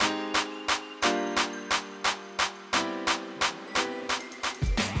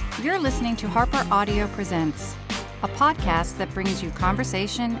You're listening to Harper Audio Presents, a podcast that brings you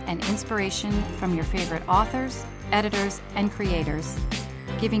conversation and inspiration from your favorite authors, editors, and creators,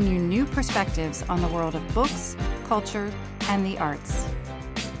 giving you new perspectives on the world of books, culture, and the arts.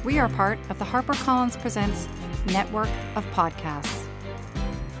 We are part of the HarperCollins Presents network of podcasts.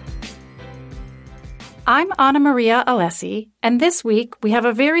 I'm Anna Maria Alessi, and this week we have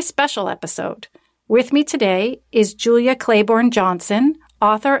a very special episode. With me today is Julia Claiborne Johnson,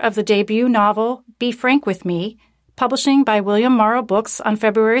 author of the debut novel Be Frank With Me, publishing by William Morrow Books on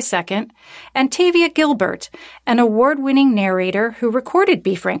February 2nd, and Tavia Gilbert, an award-winning narrator who recorded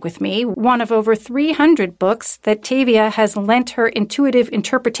Be Frank With Me, one of over 300 books that Tavia has lent her intuitive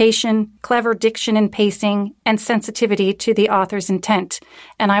interpretation, clever diction and pacing, and sensitivity to the author's intent.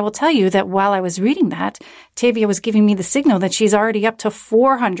 And I will tell you that while I was reading that, Tavia was giving me the signal that she's already up to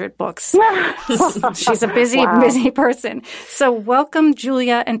 400 books. She's a busy person. So welcome,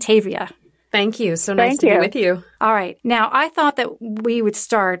 Julia and Tavia. Thank you. So nice to be with you. All right. Now, I thought that we would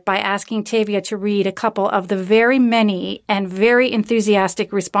start by asking Tavia to read a couple of the very many and very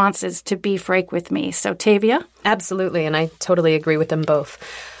enthusiastic responses to Be Frank With Me. So, Tavia? Absolutely, and I totally agree with them both.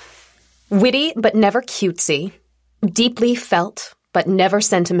 Witty but never cutesy. Deeply felt but never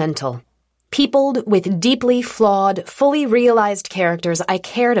sentimental. Peopled with deeply flawed, fully realized characters I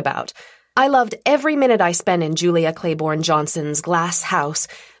cared about. I loved every minute I spent in Julia Claiborne Johnson's glass house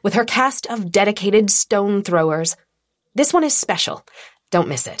with her cast of dedicated stone throwers. This one is special. Don't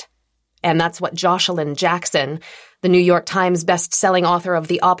miss it. And that's what Jocelyn Jackson, the New York Times best-selling author of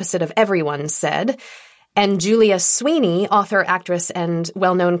The Opposite of Everyone, said. And Julia Sweeney, author, actress, and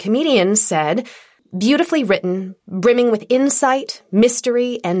well-known comedian, said, beautifully written, brimming with insight,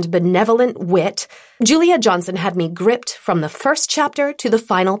 mystery, and benevolent wit, Julia Johnson had me gripped from the first chapter to the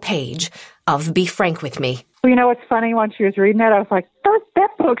final page of Be Frank With Me. Well, you know what's funny? When she was reading that, I was like, that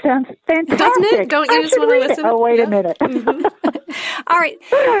book sounds fantastic. Doesn't it? Don't you just want to listen? Oh, wait a minute. All right.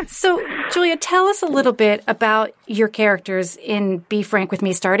 So, Julia, tell us a little bit about your characters in Be Frank With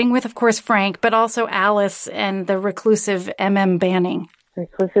Me, starting with, of course, Frank, but also Alice and the reclusive M.M. Banning.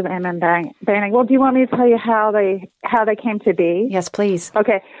 Reclusive M.M. Banning. Well, do you want me to tell you how they came to be? Yes, please.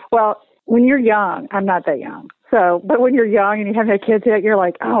 Okay. Well, when you're young, I'm not that young. But when you're young and you haven't had kids yet, you're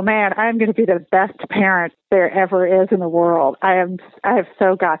like, oh man, I'm going to be the best parent there ever is in the world. I have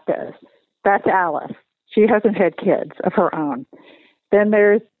so got this. That's Alice. She hasn't had kids of her own. Then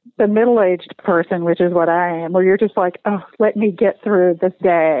there's the middle-aged person, which is what I am, where you're just like, oh, let me get through this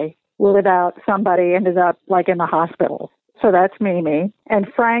day without somebody ended up like in the hospital. So that's Mimi. And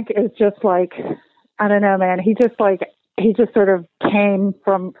Frank is just like, I don't know, man. He just sort of came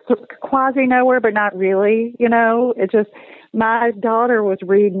from quasi nowhere, but not really, you know. My daughter was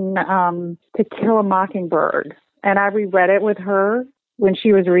reading To Kill a Mockingbird, and I reread it with her when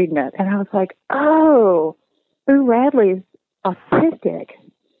she was reading it. And I was like, oh, Boo Radley's autistic.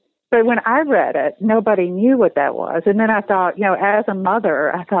 But when I read it, nobody knew what that was. And then I thought, you know, as a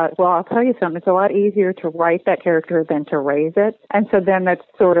mother, I thought, well, I'll tell you something. It's a lot easier to write that character than to raise it. And so then that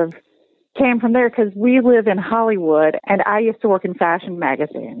sort of came from there, because we live in Hollywood, and I used to work in fashion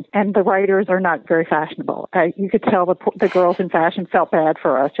magazines, and the writers are not very fashionable. You could tell the girls in fashion felt bad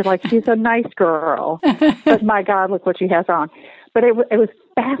for us. You're like, she's a nice girl, but my God, look what she has on. But it was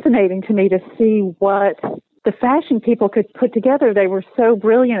fascinating to me to see what the fashion people could put together. They were so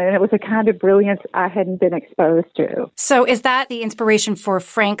brilliant, and it was a kind of brilliance I hadn't been exposed to. So is that the inspiration for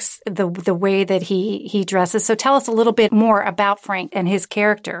Frank's, the way that he dresses? So tell us a little bit more about Frank and his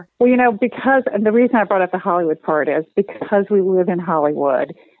character. Well, you know, and the reason I brought up the Hollywood part is because we live in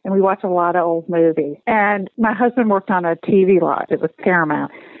Hollywood, and we watch a lot of old movies. And my husband worked on a TV lot. It was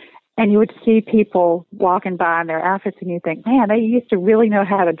Paramount. And you would see people walking by in their outfits, and you think, man, they used to really know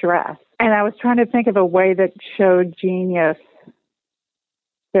how to dress. And I was trying to think of a way that showed genius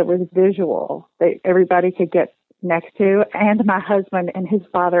that was visual, that everybody could get next to. And my husband and his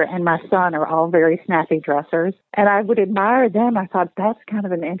father and my son are all very snappy dressers. And I would admire them. I thought that's kind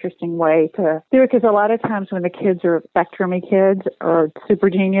of an interesting way to do it, because a lot of times when the kids are spectrum-y kids or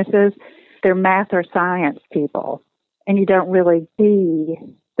super geniuses, they're math or science people. And you don't really see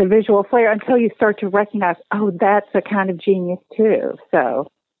the visual flair until you start to recognize, oh, that's a kind of genius too. So.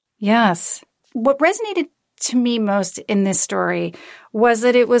 Yes. What resonated to me most in this story was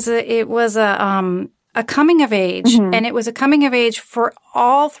that it was a coming of age, mm-hmm. and it was a coming of age for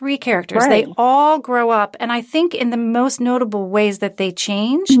all three characters. Right. They all grow up, and I think in the most notable ways that they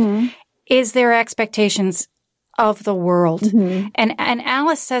change mm-hmm. is their expectations of the world. And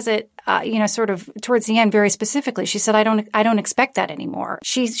Alice says it, sort of towards the end very specifically. She said, I don't expect that anymore.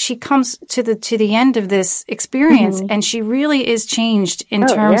 She comes to the end of this experience and she really is changed in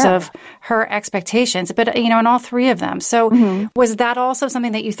terms of her expectations, but, in all three of them. So was that also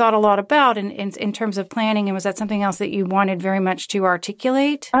something that you thought a lot about in terms of planning? And was that something else that you wanted very much to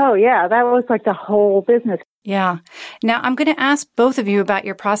articulate? Oh, yeah. That was like the whole business. Yeah. Now, I'm going to ask both of you about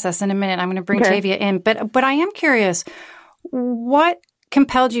your process in a minute. I'm going to bring Tavia in, but I am curious, what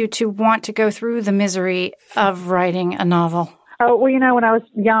compelled you to want to go through the misery of writing a novel? Oh, well, when I was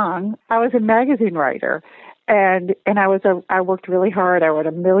young, I was a magazine writer, and I worked really hard. I wrote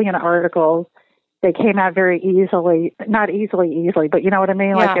 1 million articles. They came out very easily, not easily, but you know what I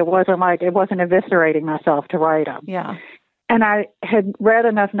mean? Yeah. It wasn't eviscerating myself to write them. Yeah. And I had read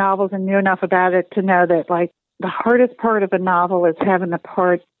enough novels and knew enough about it to know that, the hardest part of a novel is having the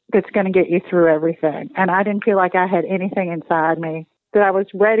part that's going to get you through everything. And I didn't feel like I had anything inside me that I was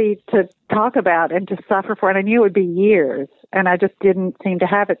ready to talk about and to suffer for. And I knew it would be years, and I just didn't seem to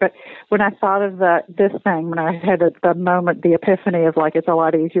have it. But when I thought of this thing, when I had the moment, the epiphany of, it's a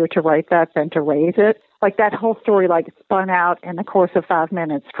lot easier to write that than to raise it, that whole story, spun out in the course of 5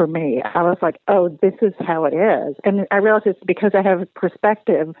 minutes for me. I was like, oh, this is how it is. And I realized it's because I have a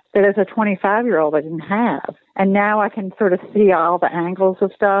perspective that as a 25-year-old I didn't have. And now I can sort of see all the angles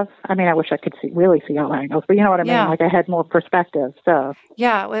of stuff. I mean, I wish I could really see all the angles, but you know what I mean? I had more perspective, so.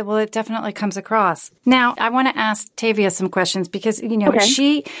 Yeah, well, it definitely comes across. Now, I want to ask Tavia some questions because,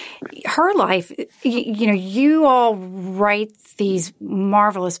 her life, you all write these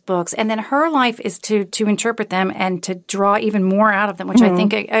marvelous books, and then her life is to interpret them and to draw even more out of them, which I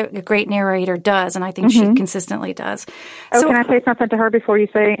think a great narrator does, and I think she consistently does. Oh, so, can I say something to her before you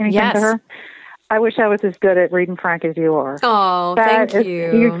say anything to her? I wish I was as good at reading Frank as you are. Oh, thank you.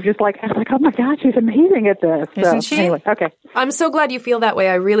 You're just I was like, oh my God, she's amazing at this. Isn't she? Anyway, okay. I'm so glad you feel that way.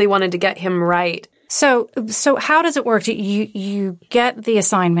 I really wanted to get him right. So how does it work? You get the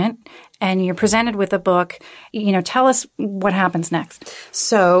assignment and you're presented with a book. Tell us what happens next.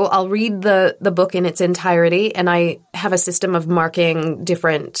 So I'll read the book in its entirety, and I have a system of marking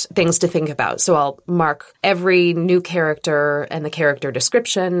different things to think about. So I'll mark every new character and the character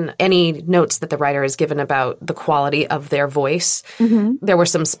description, any notes that the writer has given about the quality of their voice. There were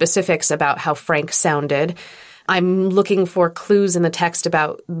some specifics about how Frank sounded. I'm looking for clues in the text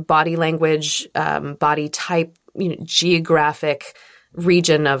about body language, body type, geographic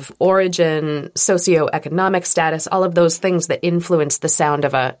region of origin, socioeconomic status, all of those things that influence the sound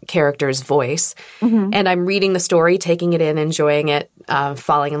of a character's voice. And I'm reading the story, taking it in, enjoying it,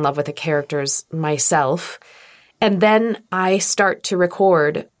 falling in love with the characters myself. And then I start to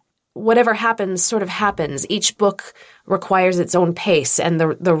record. Whatever happens sort of happens. Each book requires its own pace, and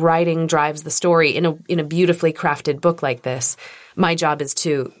the writing drives the story in a beautifully crafted book like this. My job is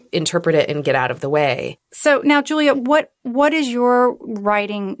to interpret it and get out of the way. So now, Julia, what is your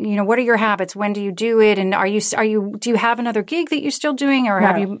writing? What are your habits? When do you do it? And do you have another gig that you're still doing, or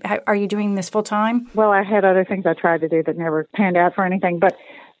No. are you doing this full time? Well, I had other things I tried to do that never panned out for anything, but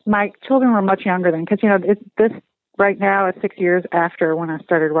my children were much younger then, because, this right now is 6 years after when I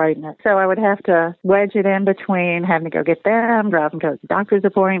started writing it. So I would have to wedge it in between having to go get them, drive them to doctor's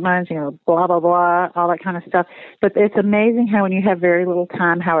appointments, blah, blah, blah, all that kind of stuff. But it's amazing how when you have very little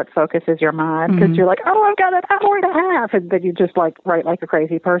time, how it focuses your mind, because you're like, oh, I've got an hour and a half, and then you just write like a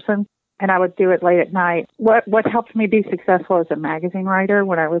crazy person. And I would do it late at night. What helped me be successful as a magazine writer,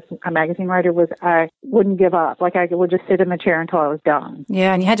 when I was a magazine writer, was I wouldn't give up. I would just sit in the chair until I was done.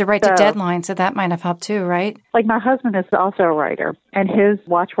 Yeah, and you had to write to deadline, so that might have helped too, right? My husband is also a writer, and his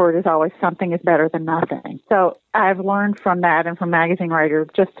watchword is always something is better than nothing. So I've learned from that and from magazine writers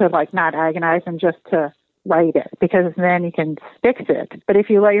just to not agonize and just to write it, because then you can fix it. But if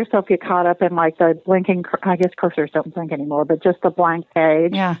you let yourself get caught up in the blinking, I guess cursors don't blink anymore, but just the blank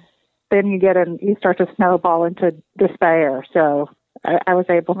page. Yeah. Then you start to snowball into despair. So I was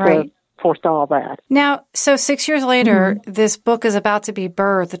able to forestall that. Now, so 6 years later, this book is about to be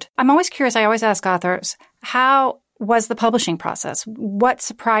birthed. I'm always curious. I always ask authors, how was the publishing process? What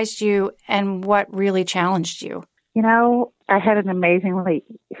surprised you and what really challenged you? I had an amazingly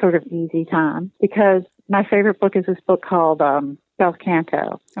sort of easy time, because my favorite book is this book called Bel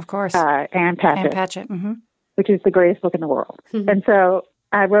Canto. Of course. Anne Patchett. Anne Patchett. Mm-hmm. Which is the greatest book in the world. And so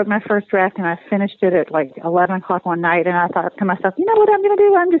I wrote my first draft, and I finished it at 11 o'clock one night, and I thought to myself, you know what I'm going to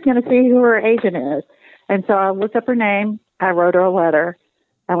do? I'm just going to see who her agent is. And so I looked up her name. I wrote her a letter.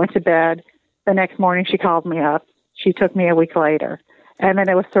 I went to bed. The next morning, she called me up. She took me a week later. And then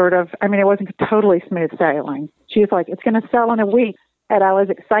it was it wasn't totally smooth sailing. She was like, it's going to sell in a week. And I was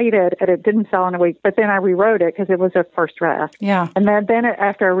excited, and it didn't sell in a week. But then I rewrote it because it was a first draft. Yeah. And then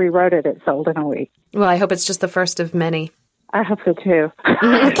after I rewrote it, it sold in a week. Well, I hope it's just the first of many. I hope so, too.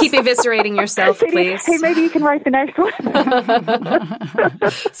 Keep eviscerating yourself, please. Hey, maybe you can write the next one.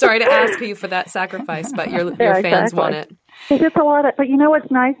 Sorry to ask you for that sacrifice, but your fans want it. It's just a lot of, but you know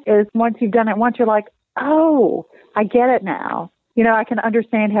what's nice is once you've done it once, you're like, oh, I get it now. You know, I can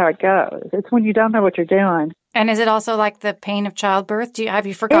understand how it goes. It's when you don't know what you're doing. And is it also like the pain of childbirth? Have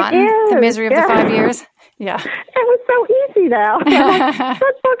you forgotten the misery of the 5 years? Yeah. It was so easy now. That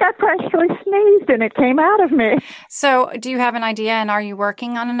book, I practically sneezed and it came out of me. So do you have an idea and are you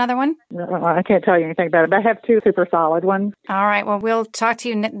working on another one? Well, I can't tell you anything about it, but I have 2 super solid ones. All right. Well, we'll talk to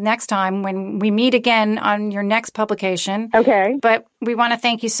you next time when we meet again on your next publication. Okay. But we want to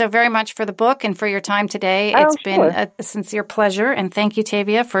thank you so very much for the book and for your time today. It's been a sincere pleasure. And thank you,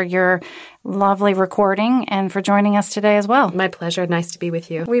 Tavia, for your lovely recording and for joining us today as well. My pleasure. Nice to be with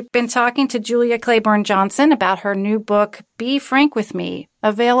you. We've been talking to Julia Claiborne Johnson about her new book, Be Frank with Me,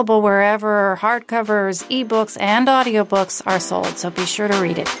 available wherever hardcovers, ebooks, and audiobooks are sold. So be sure to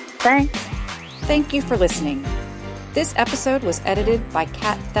read it. Thanks. Thank you for listening. This episode was edited by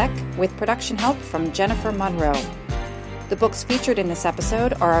Kat Theck with production help from Jennifer Monroe. The books featured in this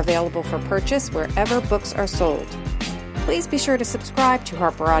episode are available for purchase wherever books are sold. Please be sure to subscribe to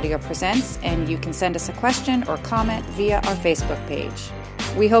Harper Audio Presents, and you can send us a question or comment via our Facebook page.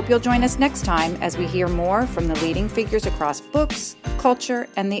 We hope you'll join us next time as we hear more from the leading figures across books, culture,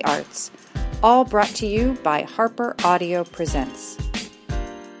 and the arts, all brought to you by Harper Audio Presents.